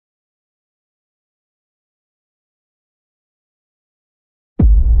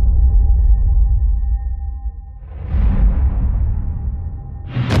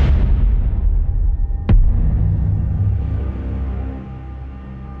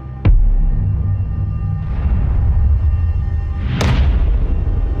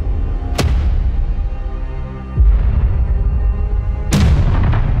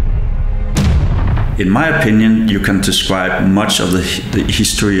In my opinion, you can describe much of the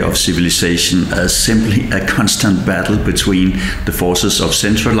history of civilization as simply a constant battle between the forces of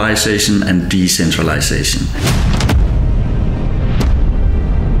centralization and decentralization.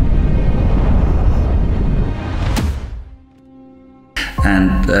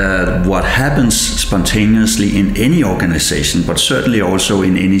 And what happens spontaneously in any organization, but certainly also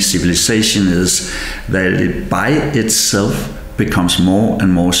in any civilization, is that it by itself becomes more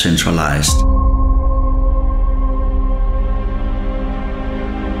and more centralized.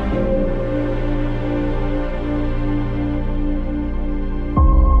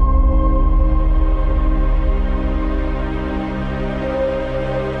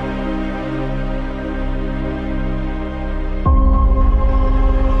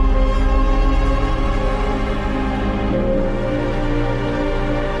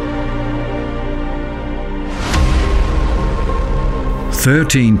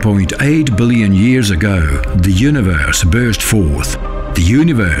 $13.8 billion years ago, the universe burst forth. The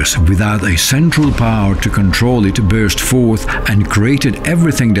universe, without a central power to control it, burst forth and created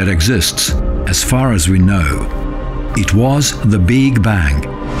everything that exists, as far as we know. It was the Big Bang.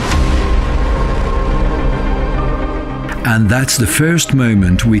 And that's the first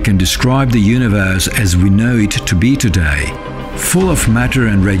moment we can describe the universe as we know it to be today. Full of matter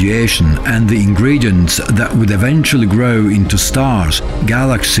and radiation and the ingredients that would eventually grow into stars,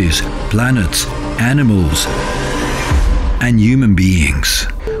 galaxies, planets, animals, and human beings.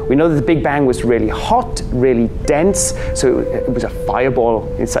 We know that the Big Bang was really hot, really dense, so it was a fireball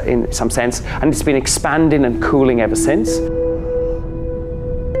in some sense, and it's been expanding and cooling ever since.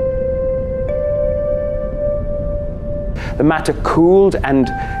 The matter cooled and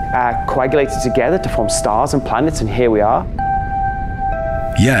coagulated together to form stars and planets, and here we are.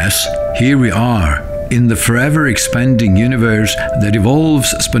 Yes, here we are, in the forever expanding universe that evolves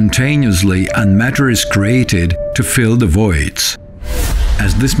spontaneously and matter is created to fill the voids.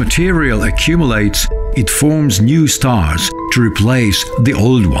 As this material accumulates, it forms new stars to replace the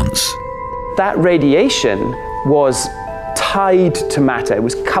old ones. That radiation was tied to matter, it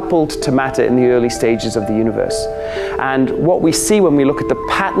was coupled to matter in the early stages of the universe. And what we see when we look at the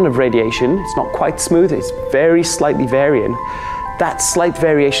pattern of radiation, it's not quite smooth, it's very slightly varying. That slight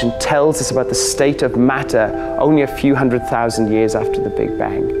variation tells us about the state of matter only a few 100,000 years after the Big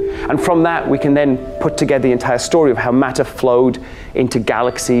Bang. And from that we can then put together the entire story of how matter flowed into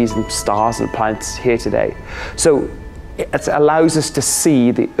galaxies and stars and planets here today. So it allows us to see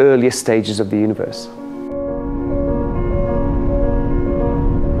the earliest stages of the universe.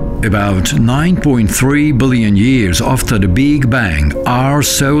 About 9.3 billion years after the Big Bang, our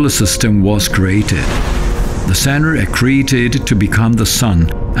solar system was created. The center accreted to become the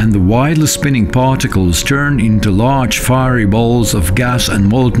Sun, and the wildly spinning particles turned into large fiery balls of gas and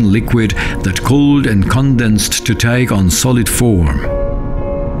molten liquid that cooled and condensed to take on solid form.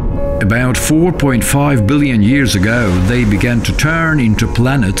 About 4.5 billion years ago, they began to turn into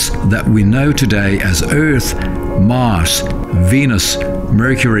planets that we know today as Earth, Mars, Venus,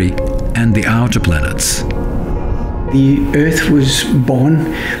 Mercury, and the outer planets. The Earth was born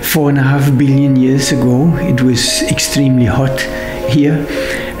 4.5 billion years ago. It was extremely hot here,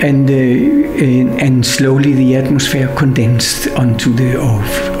 and slowly the atmosphere condensed onto the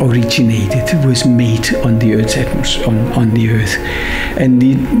Earth, originated. It was made on the Earth's atmosphere, on the Earth. And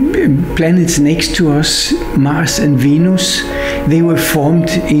the planets next to us, Mars and Venus, they were formed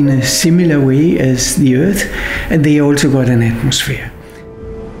in a similar way as the Earth, and they also got an atmosphere.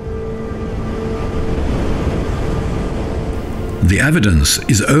 The evidence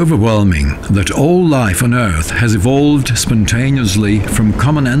is overwhelming that all life on Earth has evolved spontaneously from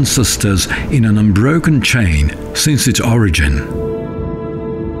common ancestors in an unbroken chain since its origin.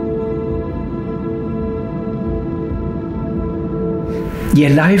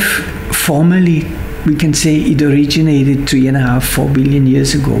 Yeah, life formally, we can say it originated 3.5–4 billion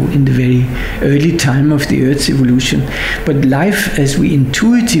years ago in the very early time of the Earth's evolution. But life, as we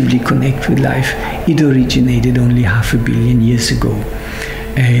intuitively connect with life, it originated only 500 million years ago.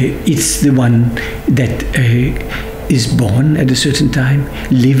 It's the one that is born at a certain time,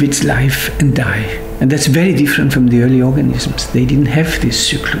 live its life and die. And that's very different from the early organisms. They didn't have this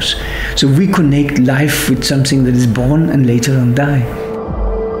cyclus. So we connect life with something that is born and later on die.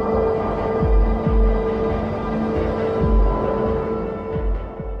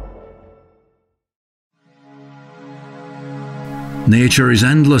 Nature is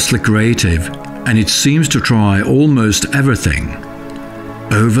endlessly creative, and it seems to try almost everything.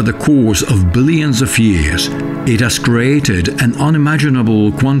 Over the course of billions of years, it has created an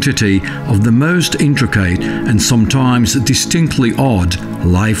unimaginable quantity of the most intricate and sometimes distinctly odd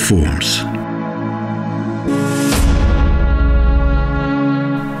life forms.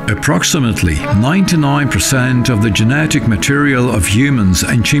 Approximately 99% of the genetic material of humans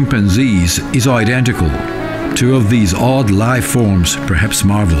and chimpanzees is identical. Two of these odd life forms perhaps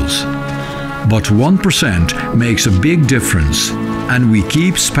marvels. But 1% makes a big difference, and we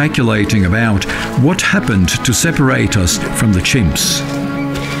keep speculating about what happened to separate us from the chimps.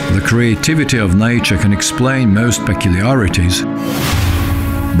 The creativity of nature can explain most peculiarities,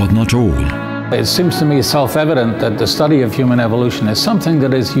 but not all. It seems to me self-evident that the study of human evolution is something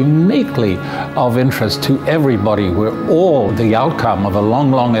that is uniquely of interest to everybody. We're all the outcome of a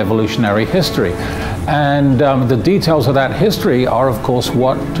long, long evolutionary history. And the details of that history are, of course,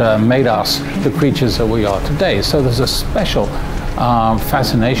 what made us the creatures that we are today. So there's a special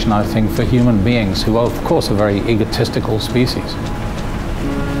fascination, I think, for human beings, who, of course, are a very egotistical species.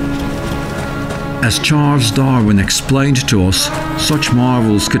 As Charles Darwin explained to us, such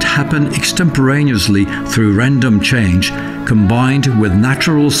marvels could happen extemporaneously through random change, combined with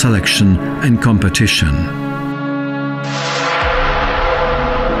natural selection and competition.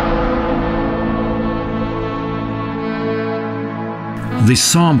 This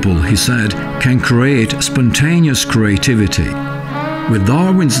sample, he said, can create spontaneous creativity. With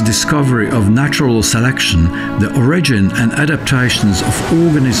Darwin's discovery of natural selection, the origin and adaptations of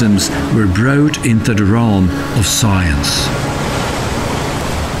organisms were brought into the realm of science.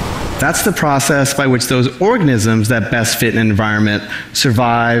 That's the process by which those organisms that best fit an environment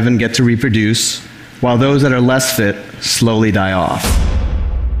survive and get to reproduce, while those that are less fit slowly die off.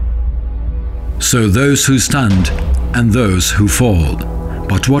 So those who stand and those who fall.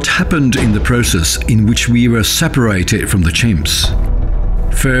 But what happened in the process in which we were separated from the chimps?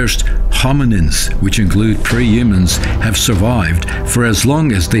 First, hominins, which include pre-humans, have survived for as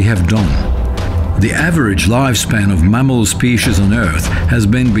long as they have done. The average lifespan of mammal species on Earth has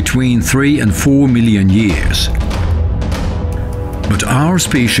been between 3 and 4 million years. But our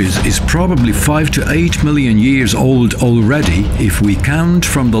species is probably 5 to 8 million years old already if we count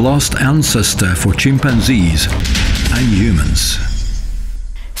from the last ancestor for chimpanzees and humans.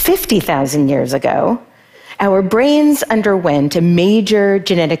 50,000 years ago, our brains underwent a major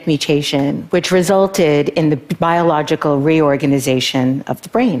genetic mutation which resulted in the biological reorganization of the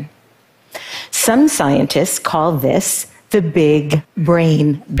brain. Some scientists call this the Big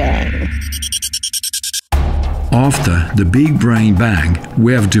Brain Bang. After the Big Brain Bang,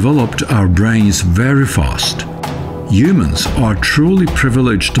 we have developed our brains very fast. Humans are truly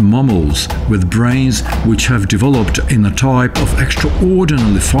privileged mammals with brains which have developed in a type of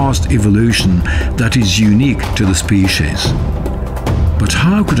extraordinarily fast evolution that is unique to the species. But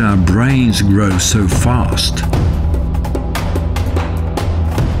how could our brains grow so fast?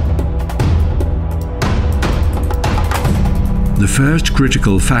 The first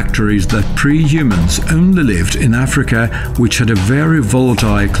critical factor is that pre-humans only lived in Africa, which had a very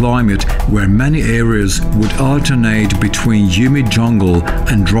volatile climate where many areas would alternate between humid jungle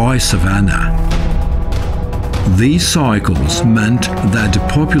and dry savanna. These cycles meant that the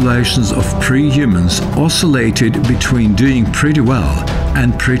populations of pre-humans oscillated between doing pretty well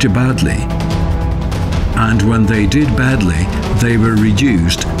and pretty badly. And when they did badly, they were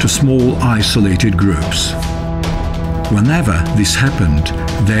reduced to small isolated groups. Whenever this happened,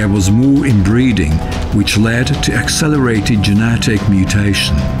 there was more inbreeding, which led to accelerated genetic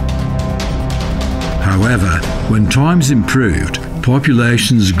mutation. However, when times improved,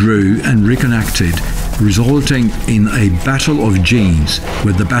 populations grew and reconnected, resulting in a battle of genes,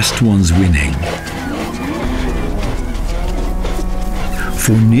 with the best ones winning.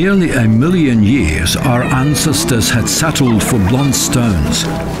 For nearly 1 million years, our ancestors had settled for blunt stones.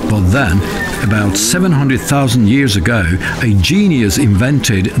 But then, about 700,000 years ago, a genius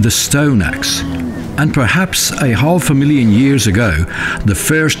invented the stone axe. And perhaps 500,000 years ago, the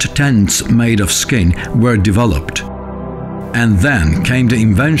first tents made of skin were developed. And then came the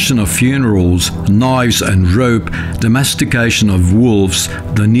invention of funerals, knives and rope, domestication of wolves,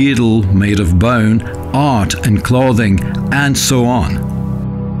 the needle made of bone, art and clothing, and so on.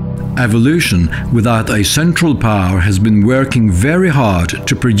 Evolution without a central power has been working very hard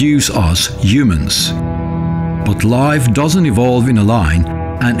to produce us humans. But life doesn't evolve in a line,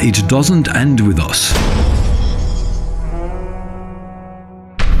 and it doesn't end with us.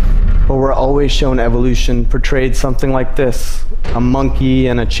 But we're always shown evolution portrayed something like this: a monkey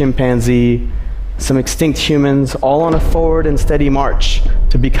and a chimpanzee, some extinct humans, all on a forward and steady march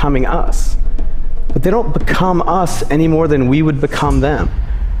to becoming us. But they don't become us any more than we would become them.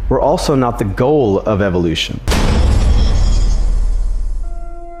 We're also not the goal of evolution.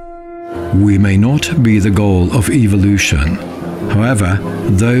 We may not be the goal of evolution, However,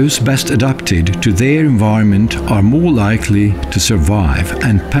 those best adapted to their environment are more likely to survive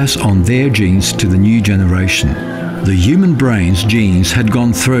and pass on their genes to the new generation. The human brain's genes had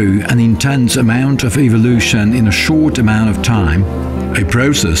gone through an intense amount of evolution in a short amount of time, a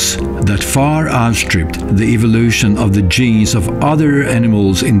process that far outstripped the evolution of the genes of other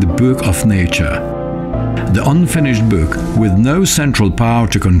animals in the Book of Nature. The unfinished book with no central power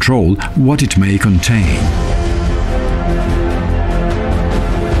to control what it may contain.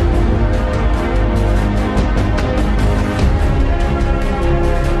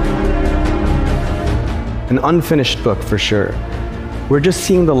 An unfinished book for sure. We're just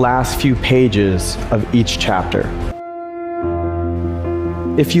seeing the last few pages of each chapter.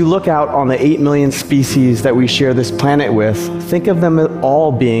 If you look out on the 8 million species that we share this planet with, think of them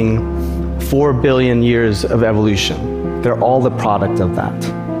all being 4 billion years of evolution. They're all the product of that.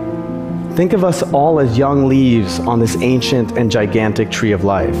 Think of us all as young leaves on this ancient and gigantic tree of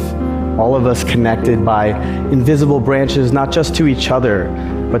life. All of us connected by invisible branches, not just to each other,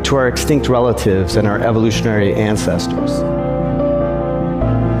 but to our extinct relatives and our evolutionary ancestors.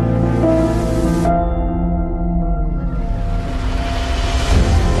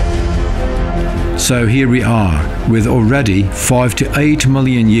 So here we are, with already 5 to 8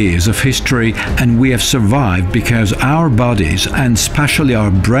 million years of history, and we have survived because our bodies, and especially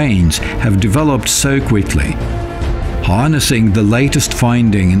our brains, have developed so quickly. Harnessing the latest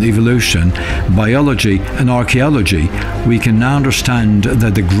finding in evolution, biology and archaeology, we can now understand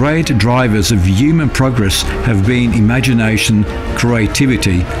that the great drivers of human progress have been imagination,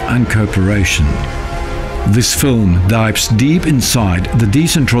 creativity and cooperation. This film dives deep inside the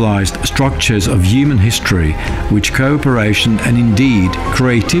decentralized structures of human history, which cooperation and indeed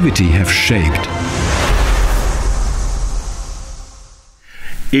creativity have shaped.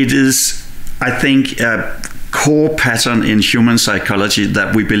 It is, I think, a core pattern in human psychology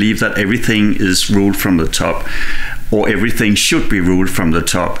that we believe that everything is ruled from the top, or everything should be ruled from the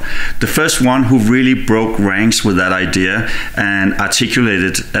top. The first one who really broke ranks with that idea and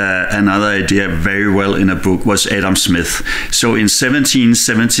articulated another idea very well in a book was Adam Smith. So in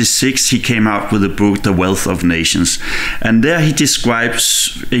 1776 he came out with the book The Wealth of Nations, and there he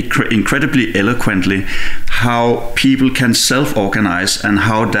describes incredibly eloquently how people can self-organize and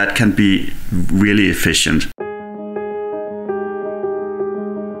how that can be really efficient.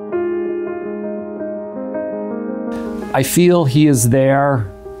 I feel he is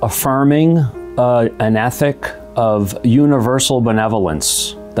there affirming an ethic of universal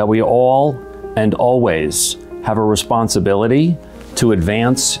benevolence, that we all and always have a responsibility to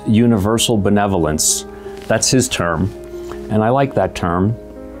advance universal benevolence. That's his term, and I like that term.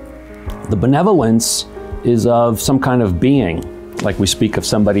 The benevolence is of some kind of being, like we speak of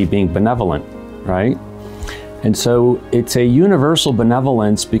somebody being benevolent, right? And so it's a universal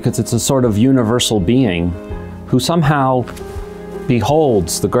benevolence because it's a sort of universal being who somehow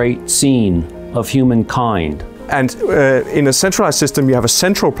beholds the great scene of humankind. And in a centralized system, you have a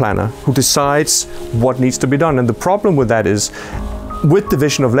central planner who decides what needs to be done. And the problem with that is, with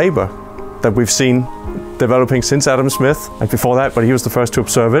division of labor that we've seen developing since Adam Smith, and before that, but he was the first to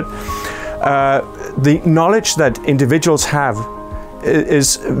observe it, the knowledge that individuals have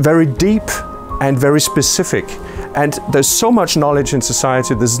is very deep and very specific. And there's so much knowledge in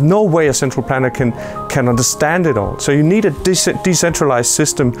society, there's no way a central planner can understand it all. So you need a decentralized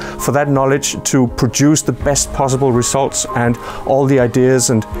system for that knowledge to produce the best possible results and all the ideas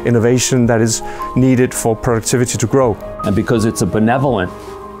and innovation that is needed for productivity to grow. And because it's a benevolent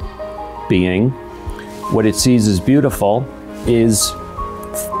being, what it sees as beautiful is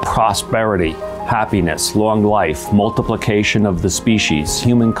prosperity, happiness, long life, multiplication of the species,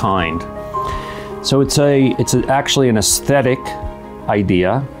 humankind. So it's actually an aesthetic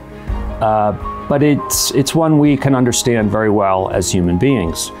idea, but it's one we can understand very well as human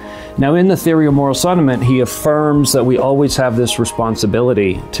beings. Now, in the theory of moral sentiment, he affirms that we always have this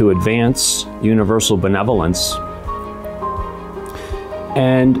responsibility to advance universal benevolence.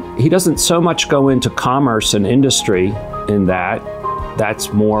 And he doesn't so much go into commerce and industry in that.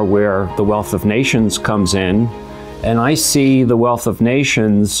 That's more where the Wealth of Nations comes in. And I see the Wealth of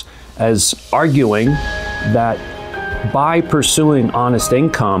Nations as arguing that by pursuing honest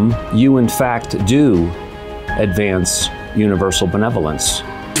income, you in fact do advance universal benevolence.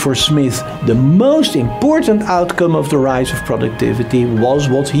 For Smith, the most important outcome of the rise of productivity was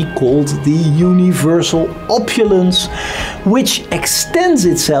what he called the universal opulence, which extends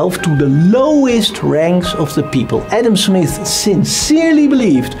itself to the lowest ranks of the people. Adam Smith sincerely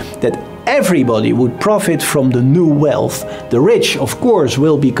believed that everybody would profit from the new wealth. The rich, of course,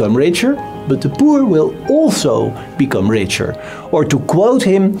 will become richer, but the poor will also become richer. Or to quote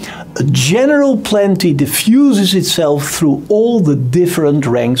him, a general plenty diffuses itself through all the different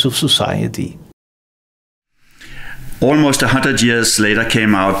ranks of society. Almost 100 years later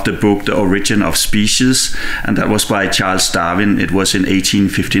came out the book The Origin of Species, and that was by Charles Darwin. It was in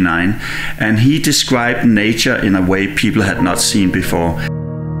 1859, and he described nature in a way people had not seen before.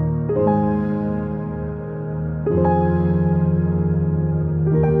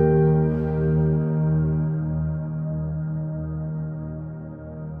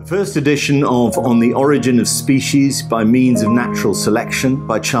 The first edition of On the Origin of Species by Means of Natural Selection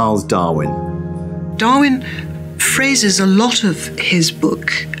by Charles Darwin. Darwin phrases a lot of his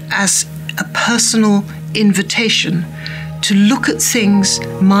book as a personal invitation to look at things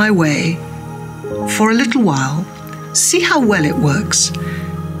my way for a little while, see how well it works,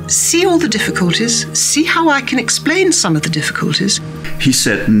 see all the difficulties, see how I can explain some of the difficulties. He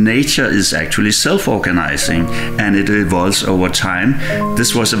said nature is actually self-organizing and it evolves over time.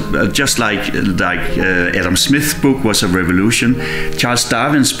 This was just like Adam Smith's book was a revolution. Charles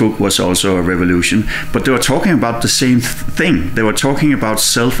Darwin's book was also a revolution, but they were talking about the same thing. They were talking about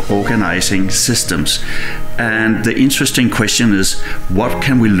self-organizing systems. And the interesting question is, what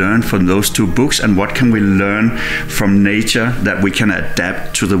can we learn from those two books, and what can we learn from nature that we can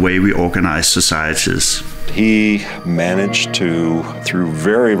adapt to the way we organize societies? He managed to, through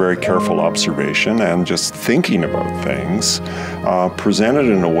very, very careful observation and just thinking about things, present it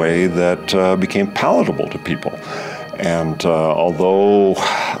in a way that became palatable to people. And although,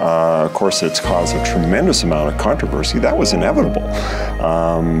 of course, it's caused a tremendous amount of controversy, that was inevitable.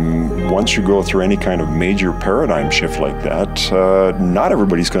 Once you go through any kind of major paradigm shift like that, not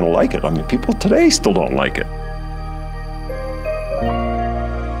everybody's going to like it. I mean, people today still don't like it.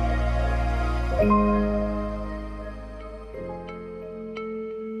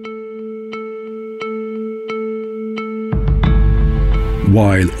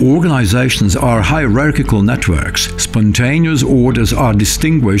 While organizations are hierarchical networks, spontaneous orders are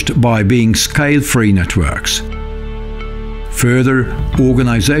distinguished by being scale-free networks. Further,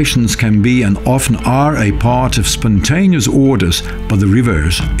 organizations can be and often are a part of spontaneous orders, but the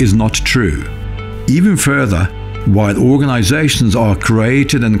reverse is not true. Even further, while organizations are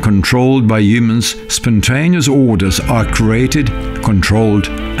created and controlled by humans, spontaneous orders are created, controlled,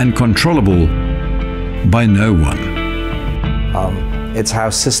 and controllable by no one. It's how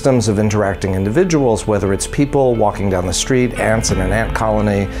systems of interacting individuals, whether it's people walking down the street, ants in an ant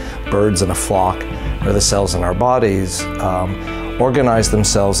colony, birds in a flock, or the cells in our bodies, organize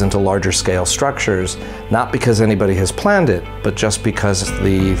themselves into larger scale structures, not because anybody has planned it, but just because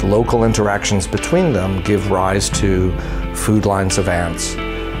the local interactions between them give rise to food lines of ants,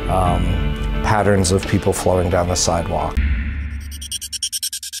 patterns of people flowing down the sidewalk.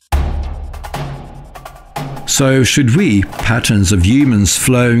 So should we, patterns of humans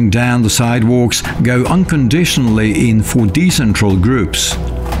flowing down the sidewalks, go unconditionally in for decentral groups?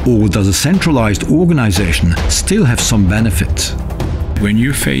 Or does a centralized organization still have some benefits? When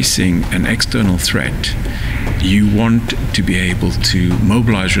you're facing an external threat, you want to be able to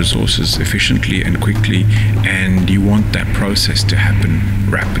mobilize resources efficiently and quickly, and you want that process to happen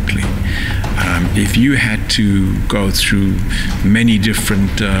rapidly. If you had to go through many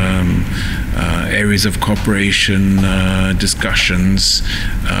different areas of cooperation, discussions,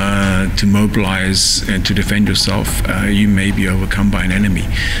 to mobilize and to defend yourself, you may be overcome by an enemy.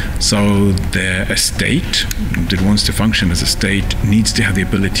 So a state that wants to function as a state needs to have the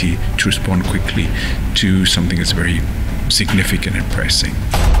ability to respond quickly to something that's very significant and pressing.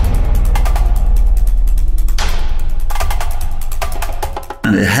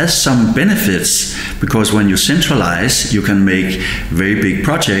 And it has some benefits, because when you centralize, you can make very big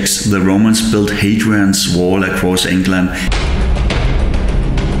projects. The Romans built Hadrian's Wall across England.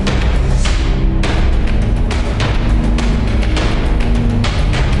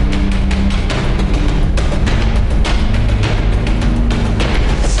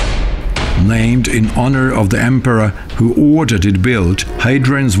 Named in honor of the emperor who ordered it built,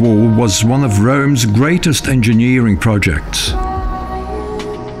 Hadrian's Wall was one of Rome's greatest engineering projects.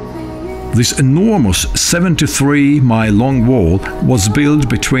 This enormous 73-mile-long wall was built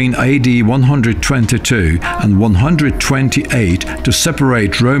between AD 122 and 128 to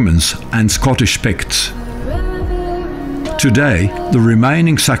separate Romans and Scottish Picts. Today, the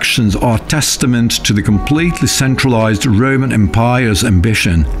remaining sections are testament to the completely centralized Roman Empire's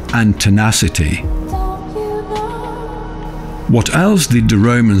ambition and tenacity. What else did the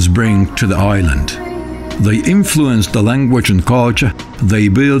Romans bring to the island? They influenced the language and culture, they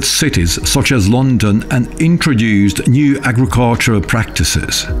built cities such as London and introduced new agricultural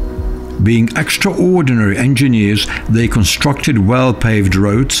practices. Being extraordinary engineers, they constructed well-paved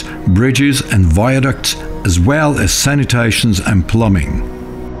roads, bridges and viaducts, as well as sanitation and plumbing.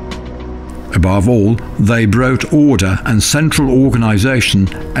 Above all, they brought order and central organization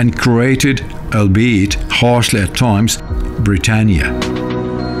and created, albeit harshly at times, Britannia.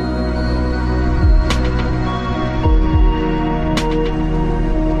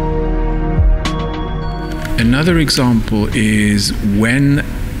 Another example is when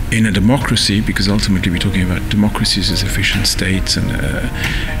in a democracy, because ultimately we're talking about democracies as efficient states, and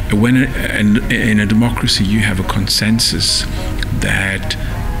when in a democracy you have a consensus that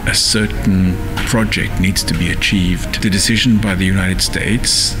a certain project needs to be achieved. The decision by the United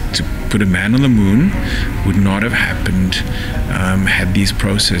States to put a man on the moon would not have happened had these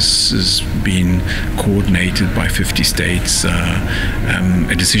processes been coordinated by 50 states.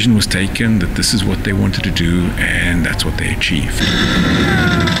 A decision was taken that this is what they wanted to do, and that's what they achieved.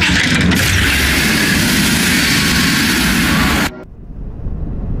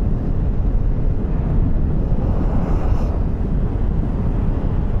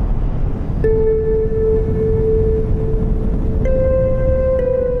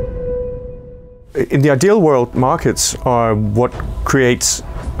 In the ideal world, markets are what creates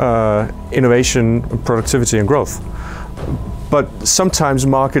innovation, productivity and growth. But sometimes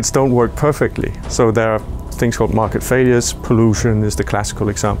markets don't work perfectly. So there are things called market failures. Pollution is the classical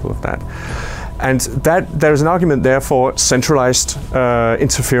example of that. And there's an argument there for centralized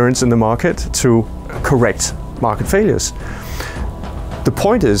interference in the market to correct market failures. The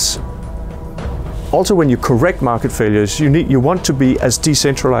point is, also when you correct market failures, you want to be as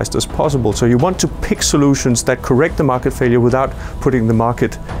decentralized as possible. So you want to pick solutions that correct the market failure without putting the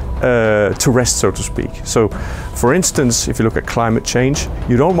market to rest, so to speak. So for instance, if you look at climate change,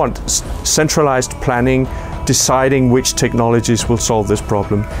 you don't want centralized planning deciding which technologies will solve this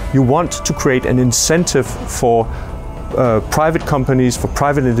problem. You want to create an incentive for private companies, for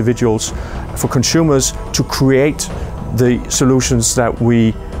private individuals, for consumers to create the solutions that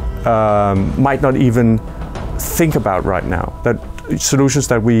we might not even think about right now, that solutions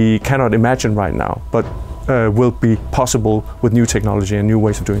that we cannot imagine right now, but will be possible with new technology and new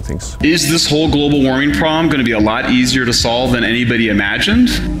ways of doing things. Is this whole global warming problem going to be a lot easier to solve than anybody imagined?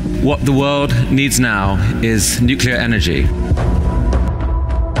 What the world needs now is nuclear energy.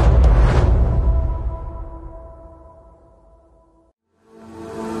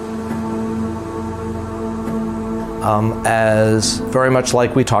 As very much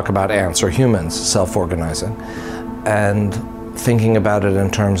like we talk about ants or humans self-organizing, and thinking about it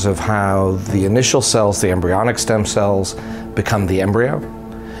in terms of how the initial cells, the embryonic stem cells, become the embryo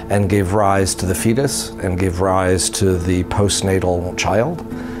and give rise to the fetus and give rise to the postnatal child,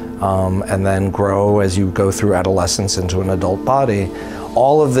 and then grow as you go through adolescence into an adult body.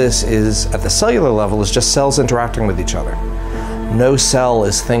 All of this is, at the cellular level, is just cells interacting with each other. No cell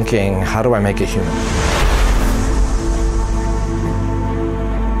is thinking, how do I make a human?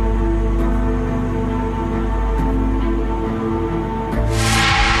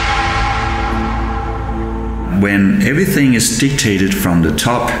 When everything is dictated from the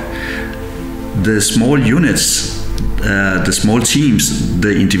top, the small units, the small teams,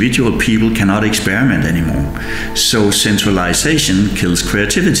 the individual people cannot experiment anymore. So centralization kills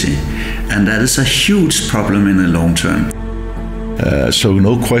creativity, and that is a huge problem in the long term. So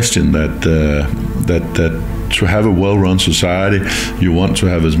no question that to have a well-run society, you want to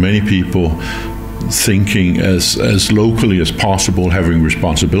have as many people thinking as locally as possible, having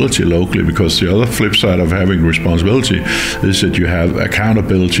responsibility locally, because the other flip side of having responsibility is that you have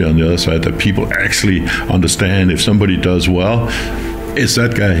accountability on the other side, that people actually understand if somebody does well, it's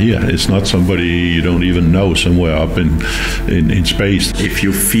that guy here. It's not somebody you don't even know somewhere up in space. If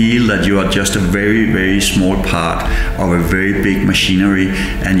you feel that you are just a very, very small part of a very big machinery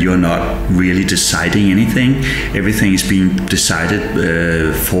and you're not really deciding anything, everything is being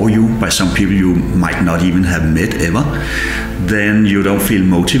decided for you by some people you might not even have met ever, then you don't feel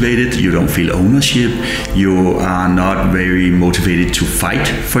motivated, you don't feel ownership, you are not very motivated to fight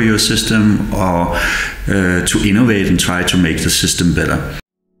for your system or to innovate and try to make the system better.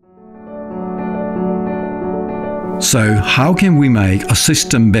 So how can we make a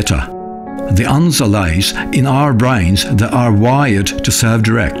system better? The answer lies in our brains that are wired to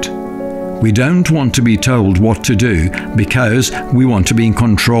self-direct. We don't want to be told what to do because we want to be in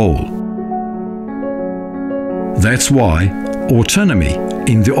control. That's why autonomy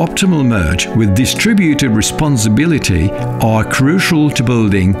in the optimal merge with distributed responsibility are crucial to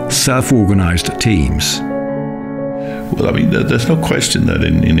building self-organized teams. I mean, there's no question that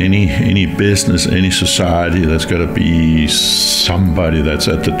in any business, any society, there's got to be somebody that's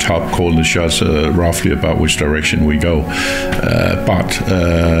at the top calling the shots roughly about which direction we go.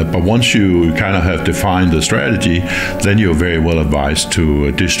 But once you kind of have defined the strategy, then you're very well advised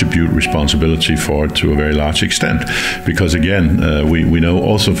to distribute responsibility for it to a very large extent. Because again, we know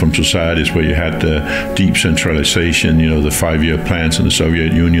also from societies where you had deep centralization, you know, the 5-year plans in the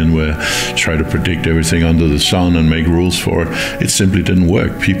Soviet Union where try to predict everything under the sun and make rules for it. It simply didn't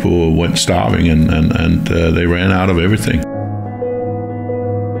work. People went starving and they ran out of everything.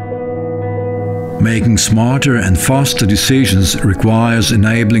 Making smarter and faster decisions requires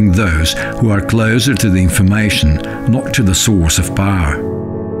enabling those who are closer to the information, not to the source of power.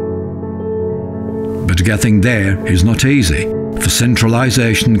 But getting there is not easy, for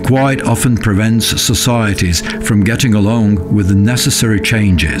centralization quite often prevents societies from getting along with the necessary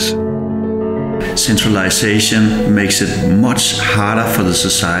changes. Centralization makes it much harder for the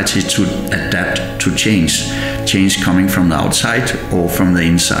society to adapt to change coming from the outside or from the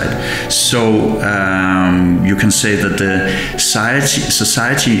inside. So you can say that the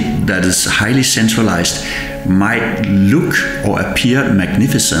society that is highly centralized might look or appear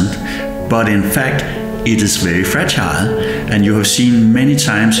magnificent, but in fact it is very fragile. And you have seen many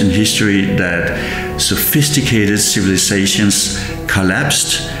times in history that sophisticated civilizations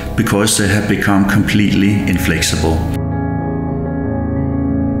collapsed because they have become completely inflexible.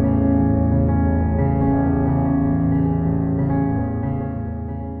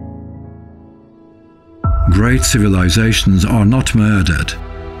 Great civilizations are not murdered.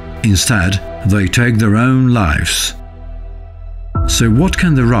 Instead, they take their own lives. So what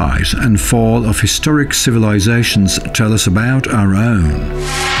can the rise and fall of historic civilizations tell us about our own?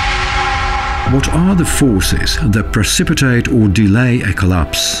 What are the forces that precipitate or delay a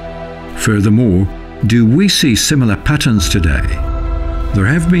collapse? Furthermore, do we see similar patterns today? There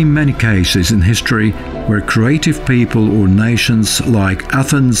have been many cases in history where creative people or nations like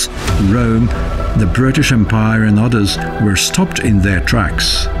Athens, Rome, the British Empire and others were stopped in their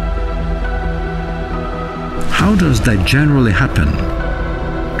tracks. How does that generally happen?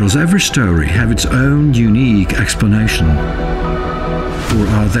 Does every story have its own unique explanation? Or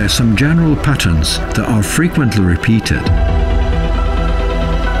are there some general patterns that are frequently repeated?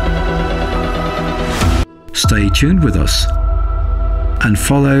 Stay tuned with us and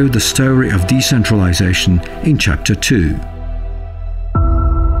follow the story of decentralization in Chapter 2.